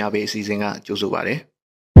မာရေးပညာပေးအစီအစဉ်ကကြိုဆိုပါတယ်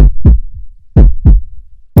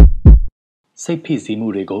စိတ်ဖိစီးမှု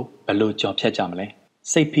တွေကိုဘယ်လိုကြော်ဖြတ်ကြမလဲ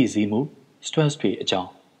စိတ်ဖိစီးမှု stress တွေအကြောင်း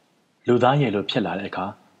လူသားရဲ့လိုဖြစ်လာတဲ့အခါ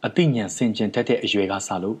အသိဉာဏ်ဆင်ခြင်တတ်တဲ့အရွယ်ကစ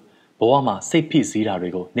လို့ဘဝမှာစိတ်ဖိစီးတာတွေ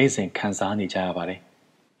ကိုနေ့စဉ်ခံစားနေကြရပါတယ်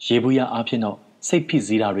ရေဘူးရအားဖြင့်တော့စိတ်ဖိ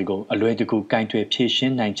စီးတာတွေကိုအလွယ်တကူကင်တွယ်ဖြေရှ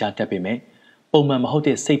င်းနိုင်ကြတတ်ပေမဲ့ပုံမှန်မဟုတ်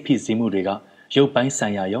တဲ့စိတ်ဖိစီးမှုတွေကရုပ်ပိုင်းဆို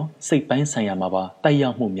င်ရာရောစိတ်ပိုင်းဆိုင်ရာမှာပါတိုက်ရော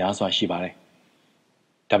က်မှုများစွာရှိပါတယ်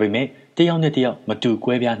ဒါပေမဲ့တယောက်နဲ့တယောက်မတူ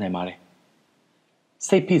ကွဲပြားနိုင်ပါတယ်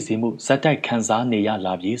စိတ်ဖိစီးမှုဇက်တိုက်ခံစားနေရ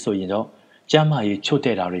လာပြီဆိုရင်တော့ကျန်းမာရေးချို့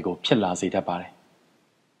တဲ့တာတွေကိုဖြစ်လာစေတတ်ပါတယ်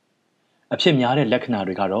အဖြစ်များတဲ့လက္ခဏာ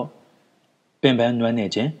တွေကတော့ပင်ပန်းနွမ်းနယ်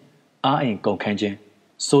ခြင်းအားအိမ်ကုန်ခန်းခြင်း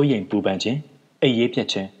စိုးရိမ်ပူပန်ခြင်းအိပ်ရေးပြတ်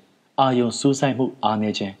ခြင်းအာယုံစူးစိုက်မှုအားန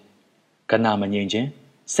ည်းခြင်းကနာမငြိမ်ခြင်း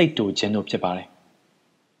စိတ်တူခြင်းတို့ဖြစ်ပါတယ်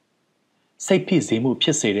စိတ်ဖိစီးမှုဖြ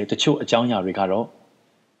စ်စေတဲ့တချို့အကြောင်းအရာတွေကတော့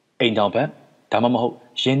အိမ်တော်ဘက်ဒါမှမဟုတ်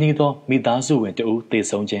ရင်းနှီးသောမိသားစုဝင်တဦးသေ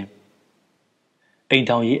ဆုံးခြင်းအိမ်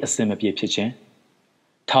တော်ရေးအစင်မပြေဖြစ်ခြင်း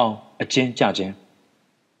ထောင်အကျဉ်းကျခြင်း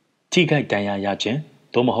ထိခိုက်ဒဏ်ရာရခြင်း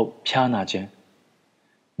သို့မဟုတ်ဖျားနာခြင်း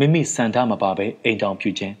မိမိစံထားမပါဘဲအိမ်တောင်ပြု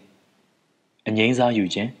ခြင်းအငြိမ်းစားယူ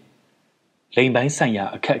ခြင်းလိမ်ပိုင်းဆိုင်ရာ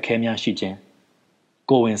အခက်အခဲများရှိခြင်း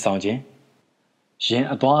ကိုယ်ဝင်ဆောင်ခြင်းရင်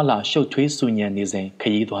အသွားအလာရှုပ်ထွေးဆူညံနေစဉ်ခ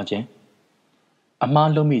ရီးသွားခြင်းအ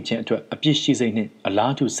မှားလုံးမိခြင်းအတွက်အပြစ်ရှိစိတ်နှင့်အ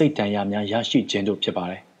လားတူစိတ်တန်ရာများရရှိခြင်းတို့ဖြစ်ပါ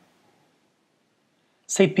တယ်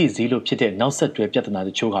စိတ်ဖိစီးလို့ဖြစ်တဲ့နောက်ဆက်တွဲပြဿနာတ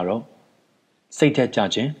ချို့ကတော့စိတ်ထက်ကြ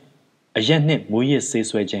ခြင်းအရက်နှင့်မူရစ်ဆေး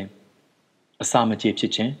ဆွဲခြင်းအစာမကြေဖြ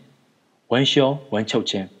စ်ခြင်းဝမ်းလျှောဝမ်းချုပ်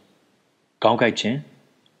ခြင်းခေါင်းကိုက်ခြင်း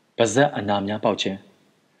ပါးစပ်အနာများပေါက်ခြင်း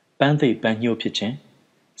ပန်းသိပ်ပန်းညှို့ဖြစ်ခြင်း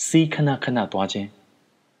စီးခဏခဏသွားခြင်း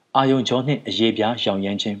အာယုံကြောနှင့်အရေပြားရောင်ရ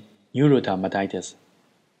မ်းခြင်း neurodermatitis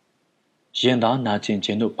ရင်သားနာကျင်ခြ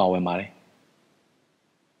င်းတို့ပါဝင်ပါတယ်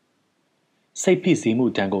စိတ်ဖိစီးမှု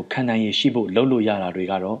တန်ကိုခံနိုင်ရရှိဖို့လှုပ်လို့ရတာတွေ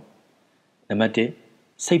ကတော့နံပါတ်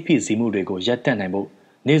1စိတ်ဖိစီးမှုတွေကိုရပ်တန့်နိုင်ဖို့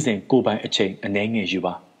နေ့စဉ်ကိုယ်ပိုင်အချိန်အနည်းငယ်ယူ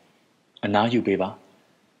ပါအနားယူပေးပါ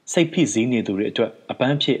စိတ်ဖိစီးနေသူတွေအတွက်အပ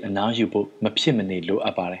န်းဖြေအနားယူဖို့မဖြစ်မနေလိုအ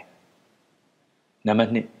ပ်ပါတယ်နံပါ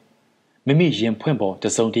တ်2မိမိရင်ဖွင့်ပေါ်တ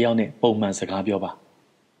စုံတစ်ယောက်နဲ့ပုံမှန်စကားပြောပါ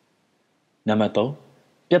နံပါတ်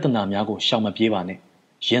3ပြဿနာများကိုရှောင်မပြေးပါနဲ့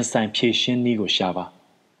ရင်ဆိုင်ဖြေရှင်းနည်းကိုရှာပါ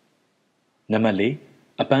နံပါတ်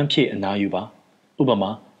4အပန်းဖြေအနားယူပါဥပမာ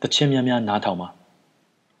တခြင်းများများနားထောင်ပါ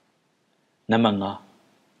နံပါတ်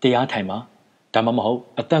5တရားထိုင်ပါဒါမှမဟုတ်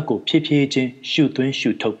အသက်ကိုဖြည်းဖြည်းချင်းရှုသွင်းရှု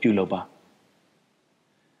ထုတ်ပြုလုပ်ပါ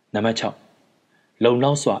နံပါတ်6လုံ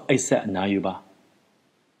လောက်စွာအိပ်ဆက်အနားယူပါ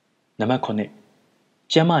နံပါတ်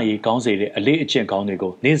9ကျန်းမာရေးကောင်းစေတဲ့အလေးအကျင့်ကောင်းတွေ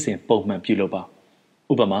ကိုနေ့စဉ်ပုံမှန်ပြုလုပ်ပါ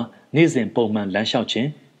ဥပမာနေ့စဉ်ပုံမှန်လမ်းလျှောက်ခြင်း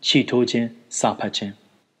ခြေထိုးခြင်းစာဖတ်ခြင်း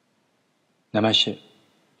နံပါတ်10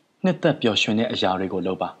နှစ်သက်ပျော်ရွှင်တဲ့အရာတွေကို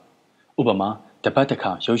လုပ်ပါဥပမာတပတ်တစ်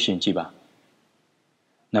ခါရုပ်ရှင်ကြည့်ပါ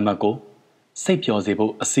နံပါတ်9စိတ်ပျော်စေ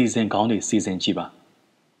ဖို့အစီအစဉ်ကောင်းတွေစီစဉ်ကြည့်ပါ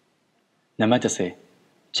နံပါတ်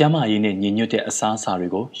10ကျန်းမာရေးနဲ့ညီညွတ်တဲ့အစားအစာတွေ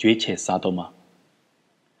ကိုရွေးချယ်စားသုံးပါ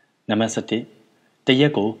နံပါတ်17တရ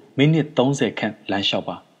က်ကိုမိနစ်30ခန့်လမ်းလျှောက်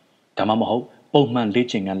ပါဒါမှမဟုတ်ပုံမှန်လေ့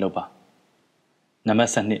ကျင့်ခန်းလုပ်ပါနံပါ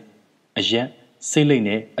တ်12အရက်ဆေးလိပ်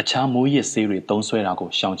နဲ့အခြားမိုးရစ်ဆေးတွေသုံးစွဲတာကို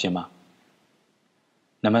ရှောင်ကျဉ်ပါ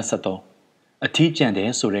နံပါတ်13အထီးကျန်တ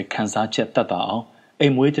ယ်ဆိုတဲ့ခံစားချက်တတ်တာအောင်အိ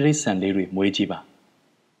မ်မွေးတိရစ္ဆာန်လေးတွေမွေးကြည့်ပါ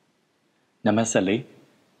နံပါတ်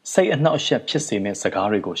14စိတ်အနှောက်အယှက်ဖြစ်စေမဲ့စကား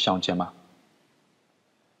တွေကိုရှောင်ကျဉ်ပါ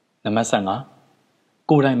နံပါတ်15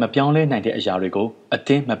ကိုယ်တိုင်မပြောင်းလဲနိုင်တဲ့အရာတွေကိုအတ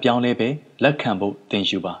င်းမပြောင်းလဲပဲလက်ခံဖို့သင်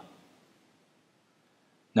ယူပါ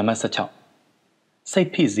နံပါတ်16စိတ်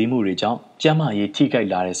ဖိစီးမှုတွေကြောင့်ကျန်းမာရေးထိခိုက်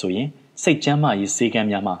လာတယ်ဆိုရင်စိတ်ကျန်းမာရေးစေကမ်း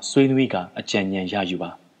များမှဆွေးနွေးကအကြံဉာဏ်ရယူ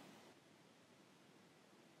ပါ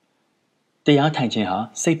တရားထိုင်ခြင်းဟာ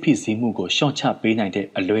စိတ်ဖိစီးမှုကိုရှော့ချပေးနိုင်တဲ့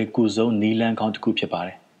အလွယ်ကူဆုံးနည်းလမ်းကောင်းတစ်ခုဖြစ်ပါတ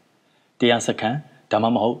ယ်တရားစခန်းဒါမှ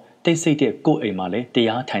မဟုတ်တိတ်ဆိတ်တဲ့ကိုယ်အိမ်မှာလည်းတ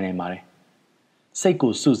ရားထိုင်နိုင်ပါတယ်စိတ်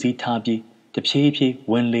ကိုစုစည်းထားပြီးတဖြည်းဖြည်း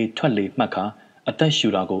ဝင်လေထွက်လေမှတ်ခါအသက်ရှူ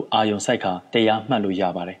တာကိုအာယုံစိုက်ခါတရားမှတ်လို့ရ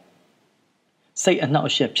ပါတယ်စိတ်အနှောက်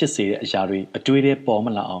အယှက်ဖြစ်စေတဲ့အရာတွေအတွေးထဲပေါ်မ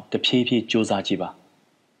လာအောင်တဖြည်းဖြည်းစူးစမ်းကြည့်ပါ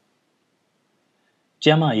ကျ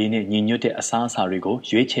န်းမာရေးနဲ့ညီညွတ်တဲ့အစားအစာတွေကို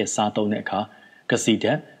ရွေးချယ်စားသုံးတဲ့အခါကစီ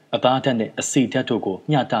ဓာတ်အသားဓာတ်နဲ့အဆီဓာတ်တို့ကို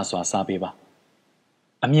မျှတစွာစားပေးပါ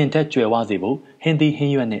အမြင့်ဓာတ်ကျွယ်ဝစေဖို့ဟင်းသီးဟ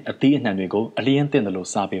င်းရွက်နဲ့အသီးအနှံတွေကိုအလျင်းသင့်တယ်လို့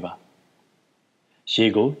စားပေးပါရေ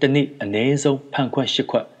ကိုတစ်နေ့အနည်းဆုံးဖန်ခွက်၈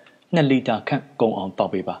ခွက်2လီတာခန့်ကုန်အောင်တော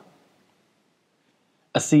က်ပေးပါ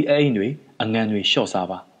အဆီအိမ်တွေအငံတွေလျှော့စား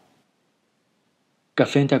ပါက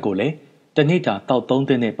ဖင်းဓာတ်ကိုလည်းတစ်နေ့တာတောက်3သ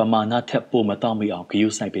င်းနဲ့ပမာဏထက်ပိုမတောက်မိအောင်ဂရု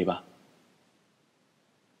စိုက်ပေးပါ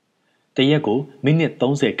တရက်ကိုမိနစ်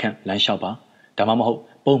30ခန့်လမ်းလျှောက်ပါဒါမှမဟုတ်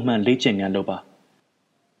ပုံမှန်လေ့ကျင့်ခန်းလုပ်ပါ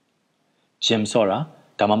ဂျင်ဆော့တာ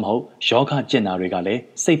ဒါမှမဟုတ်ယောဂကျင့်တာတွေကလည်း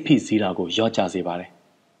စိတ်ဖိစီးတာကိုလျော့ကျစေပါတယ်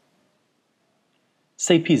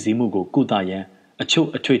စိတ်ဖိစီးမှုကိုကုသရန်အချို့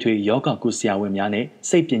အထွေထွေယောဂကုဆရာဝန်များနဲ့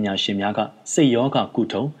စိတ်ပညာရှင်များကစိတ်ယောဂကု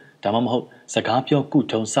ထုံဒါမှမဟုတ်စကားပြောကု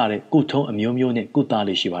ထုံစတဲ့ကုထုံအမျိုးမျိုးနဲ့ကုသ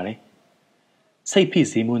လေးရှိပါတယ်စိတ်ဖိ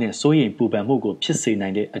စီးမှုနဲ့စိုးရိမ်ပူပန်မှုကိုဖြစ်စေနို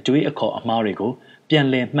င်တဲ့အတွေးအခေါ်အမှားတွေကိုပြန်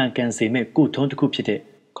လည်မှန်ကန်စေမဲ့ကုထုံတစ်ခုဖြစ်တဲ့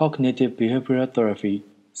Cognitive Behavioral Therapy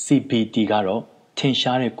CBT ကတော့ထင်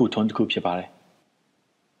ရှားတဲ့ကုထုံးတစ်ခုဖြစ်ပါတယ်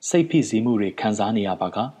။စိတ်ဖိစီးမှုတွေခံစားနေရပါ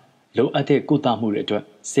ကလိုအပ်တဲ့ကုသမှုတွေအတွက်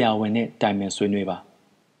ဆရာဝန်နဲ့တိုင်ပင်ဆွေးနွေးပါ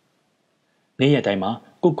။နေ့ရက်တိုင်းမှာ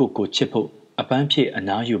ကိုချစ်ဖို့အပန်းဖြေအ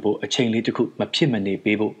နားယူဖို့အချိန်လေးတစ်ခုမဖြစ်မနေ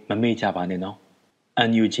ပေးဖို့မမေ့ကြပါနဲ့နော်။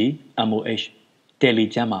 NUG MOH တယ်လီ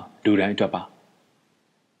ကျမ်းမှာလူတိုင်းအတွက်ပါ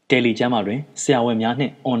။တယ်လီကျမ်းမှာတွင်ဆရာဝန်များ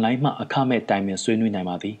နဲ့အွန်လိုင်းမှာအခမဲ့တိုင်ပင်ဆွေးနွေးနိုင်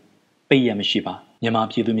ပါသည်။ပိတ်ရမရှိပါ။မြန်မာ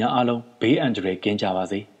ပြည်သူများအားလုံးဘေးအန္တရာယ်ကင်းကြပါ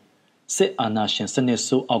စေစစ်အာဏာရှင်စနစ်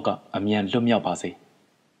ဆိုးအောက်ကအမြန်လွတ်မြောက်ပါစေ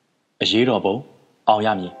အရေးတော်ပုံအောင်ရ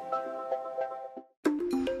မည်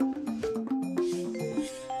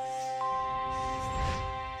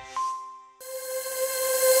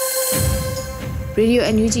ရေဒီယို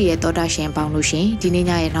NUG ရဲ့သောတာရှင်ပေါင်းလို့ရှင်ဒီနေ့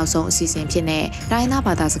ညရဲ့နောက်ဆုံးအစီအစဉ်ဖြစ်တဲ့တိုင်းသား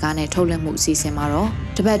ဘာသာစကားနဲ့ထုတ်လွှင့်မှုအစီအစဉ်မှာတော့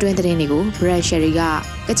တပတ်အတွင်းသတင်းတွေကို Brad Sherry က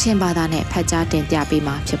ကချင်ဘာသာနဲ့ဖတ်ကြားတင်ပြပေး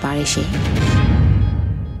မှာဖြစ်ပါတယ်ရှင်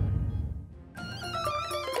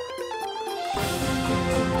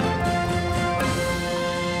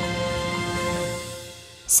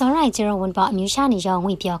စောရိုင်ဂျရောဝန်ပါအမျိုးရှာနေရော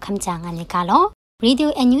ငွေပြောခမ်းကြငါလေကလောရေဒီ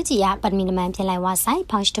ယို NUG ရပတ်မီနမန်ပြလိုက်ဝါဆိုင်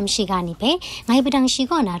ဖောင်စတုံရှိကနေပဲငိုင်ပဒန်ရှိ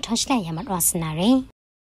ကောနာထော့ချလိုက်ရမှာတော့စနာရယ်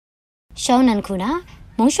ရှောင်းနန်ခုနာ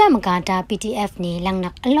မုံရွှဲမကာတာ PDF နေလန်န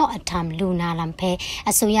က်အလော့အထမ်လူနာလမ်ဖဲ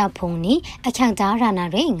အစိုးရဖုန်နီအခန့်သားရနာ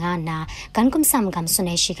ရဲငါနာကန်ကွမ်ဆမ်ကမ်ဆွ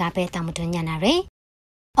နေရှိကပဲတမတွညာနာရဲ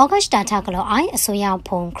August data kalo I asoya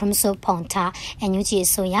pong krumso pong ta NUG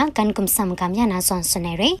asoya kan kumsam kamya na son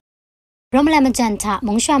sonere. Romala majanta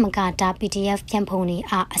mungshwa magata PDF piamponi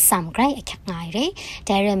a asam grai akyak ngai re.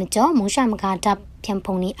 Dere mito mungshwa magata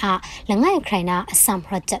piamponi a langai ukraina asam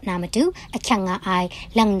rajat namatu akyak nga ai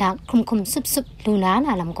langda kumkum sup luna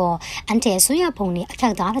na lamgo ante asoya pongni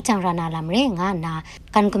akyak da jang na lamre nga na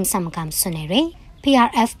kan kumsam kam sonere.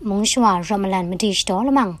 PRF mungshwa Romalan Madish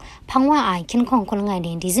Dolmang, Pangwa I can con Kolanga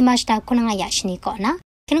in Dizimashta Kolanga Yashni Kona,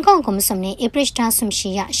 can con Kumsumne, Aprishta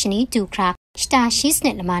Sumshia, Shini Dukra, Sta She's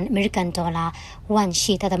Netman, American dollar, one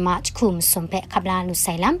sheet at the March Kum Sumpe, Kablalu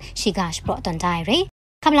Salam, Shigash brought on diary,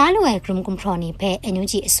 Kablalu Grum Kumproni, Pe,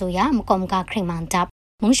 NUG Soya, Mukomga Kreman Dab,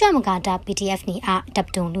 Mungshwa Magada, PTF Ni A,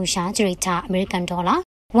 Dabdun Lusha, Jerita, American dollar,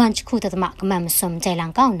 one chikut at the Mark Mamsum,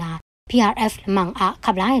 Jelangona, PRF Mang A,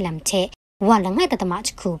 Kablalam Te. One lang at the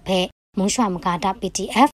match coupe, Mungshwa Magada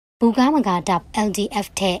PTF, Buga Magada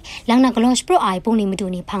LDF te, Lang na Galosh Pro I Boni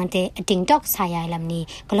Meduni Pante, a ding dog Saya Lamni,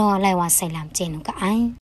 Galo Lewa Salam Jenuka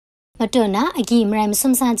I. Madonna, a game ram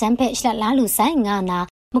Sumsa Jampe Shla Lalu Sangana,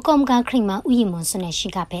 Mukomga Krima Uimun Sune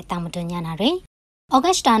Shigape Tamadonyana Re.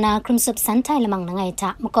 Augustana Crimsup Santa Lamang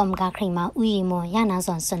Nangata, Mukomga Krima Uimo Yana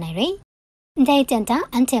Zon Sonere. Day Denta,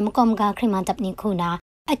 Ante Mukomga Krima Tapni Kuna,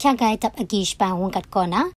 a Chagai Tap a Gish by Wungat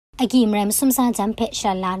Kona. Agim ram sumsa jampe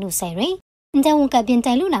shala lu sere. Nda wunka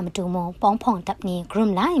bintai lu nam tumo pong pong tapni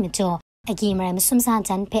grum lai mjo. Agim ram sumsa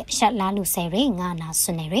jampe shala lu sere nga na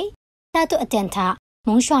sunere. Tatu atenta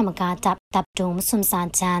mungshwa maga tap tap dum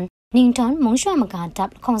sumsa jan. Nington mungshwa maga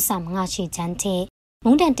tap kongsam nga chi jan te.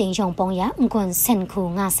 Mungdan ting yong pong ya ngun sen ku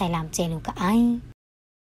nga sailam jelu ka ai.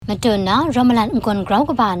 Madonna Romalan ngun grau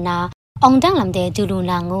ka ba na. Ongdang lam de dulu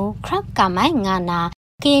langu krap kamai nga na.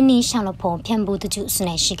 Kini Shalopon Pembu the Jews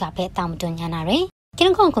Nashika Tamdunyanare.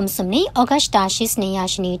 Kinkon Kumsumni, August Shis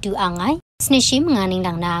Niyashni do Angai, Snishim Nganing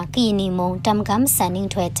Langna, Kini Mo, Damgam Sending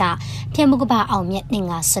Tweta, Pembuba Almiet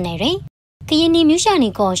Ninga Sunere. Kini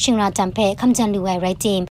Mushani go Shinra Dampe, Kamjan Luwe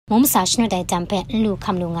Redim, Mumsashno de Dampe, Lu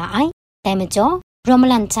Kamlunga I, Damajo,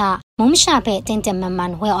 Romalanta, Mumshape,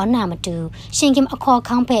 Tentemaman, where on Namatu, Shinkim a call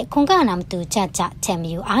Kampe, Kunganamtu, Jaja,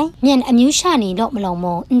 Temu I, Nyan Amushani,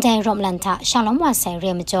 Lopmalomo, Nde Romalanta, Shalom was a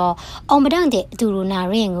remajo, Omadande, Duruna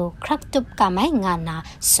Ringu, cracked up Kamangana,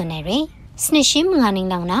 Sunere, Snishim Nganing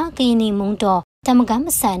Langna, Gini Mundo,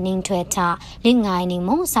 Damagam Sanding Tweta, Lingai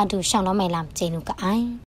Mo, Sadu Shalomelam, Jenuka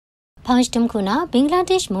I. Punchtum Kuna,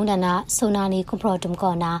 Bangladesh Mundana, Sonali Kumprotum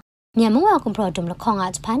Kona. Nyamua Kumprotum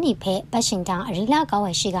Lakonga Pani Pe, Bashington, Rila Gawa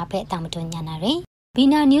Shiga Pe Tamadunyanare.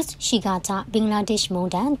 Bina News Shigata, Bangladesh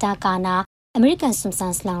Mundan, Dakana, American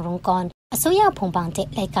Sumsans Lang Rongkon, Asoya Pumbante,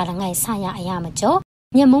 like Kalangai Saya Ayamajo,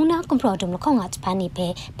 Nyamuna Kumprotum Lakonga Pani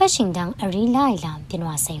Pe, Bashington, Rila Ilam,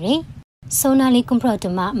 Pinwa Sere. Sonali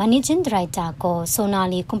Kumprotuma, Managing Director Go,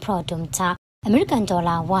 Sonali Kumprotum Ta. American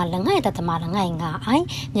dollar one langai that the malangai nga I,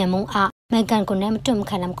 Nyamu a, Megan Kunem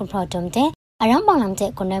Kalam Kumprotum de. Arambalam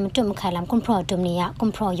te konem kalam kumprotum niya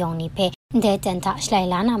kumpro yong ni pe de tenta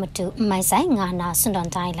shlailana matu mai sai nga na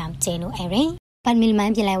sundon tai lam jenu ere pan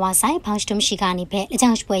milman pilai wa sai phangshtum shigani pe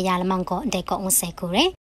lejang shpwe ya lamang ko de ko onse ko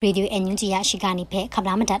re radio NUG ya shigani pe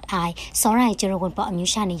khabla madat ai sorai jero won po amyu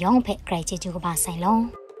sha ni yong pe grai che ju ko ba sai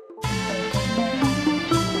long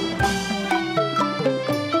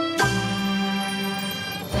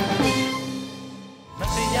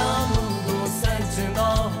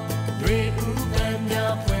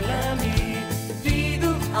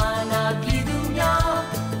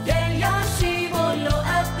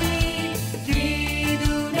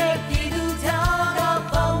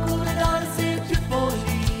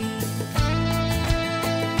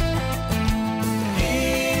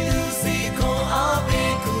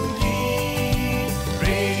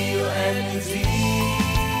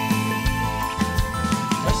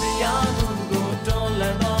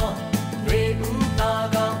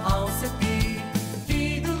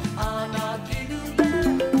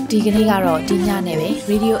ဒီကနေ့ကတော့ဒီညနဲ့ပဲ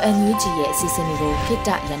Radio NUG ရဲ့အစီအစဉ်လေးကိုခਿੱတ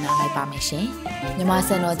ရနာလိုက်ပါမယ်ရှင်။မြန်မာ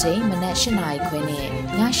စံတော်ချိန်မနက်၈:နာရီခွဲနဲ့ည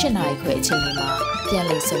8:00နာရီခွဲအချိန်တွေမှာပြန်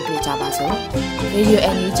လည်ဆုံတွေ့ကြပါစို့။ Radio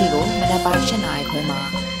NUG ကိုမနက်ပိုင်း8:00နာရီခွဲမှာ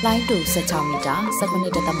လိုင်းတူ16မီတာ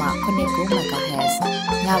19.89 MHz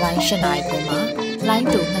ညပိုင်း8:00နာရီခွဲမှာလိုင်း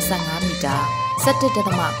တူ25မီတာ17.94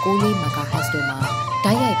 MHz တို့မှာ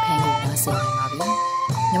ဓာတ်ရိုက်ဖမ်းလို့နိုင်စေနိုင်ပါပြီ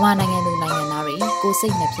။မြန်မာနိုင်ငံသူနိုင်ငံသားတွေကိုစိ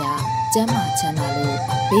တ်နှပြကျန်းမာချမ်းသာလို့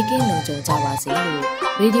ဘေးကင်းလုံခြုံကြပါစေလို့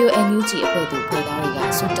Radio NUG အဖွဲ့သူဖွဲ့သားတွေက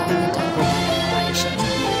ဆုတောင်းမြတ်တာပို့လာနေပါတယ်ရှင်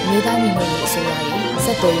။မြေသားညီမတွေအစိုးရရဲ့စ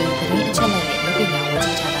က်တော်ရင်သတင်းအချက်အလက်တွေပညာဝန်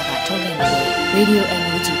ကြီးဌာနက ထုတ်လွှင့်နေတဲ့ Radio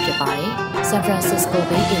NUG ဖြစ်ပါတယ်။ San Francisco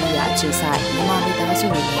Bay Area အခြေစိုက်မြန်မာမိသားစု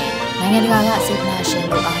တွေနဲ့နိုင်ငံတကာကစေတနာရှင်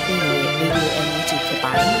တို့အားပေးနေတဲ့ Radio NUG ဖြစ်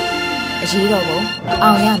ပါတယ်။အရေးတော်ပုံ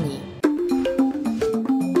အောင်ရမည်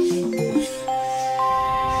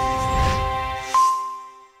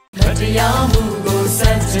တရားမှုကိုစ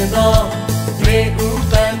န့်ကျင်သော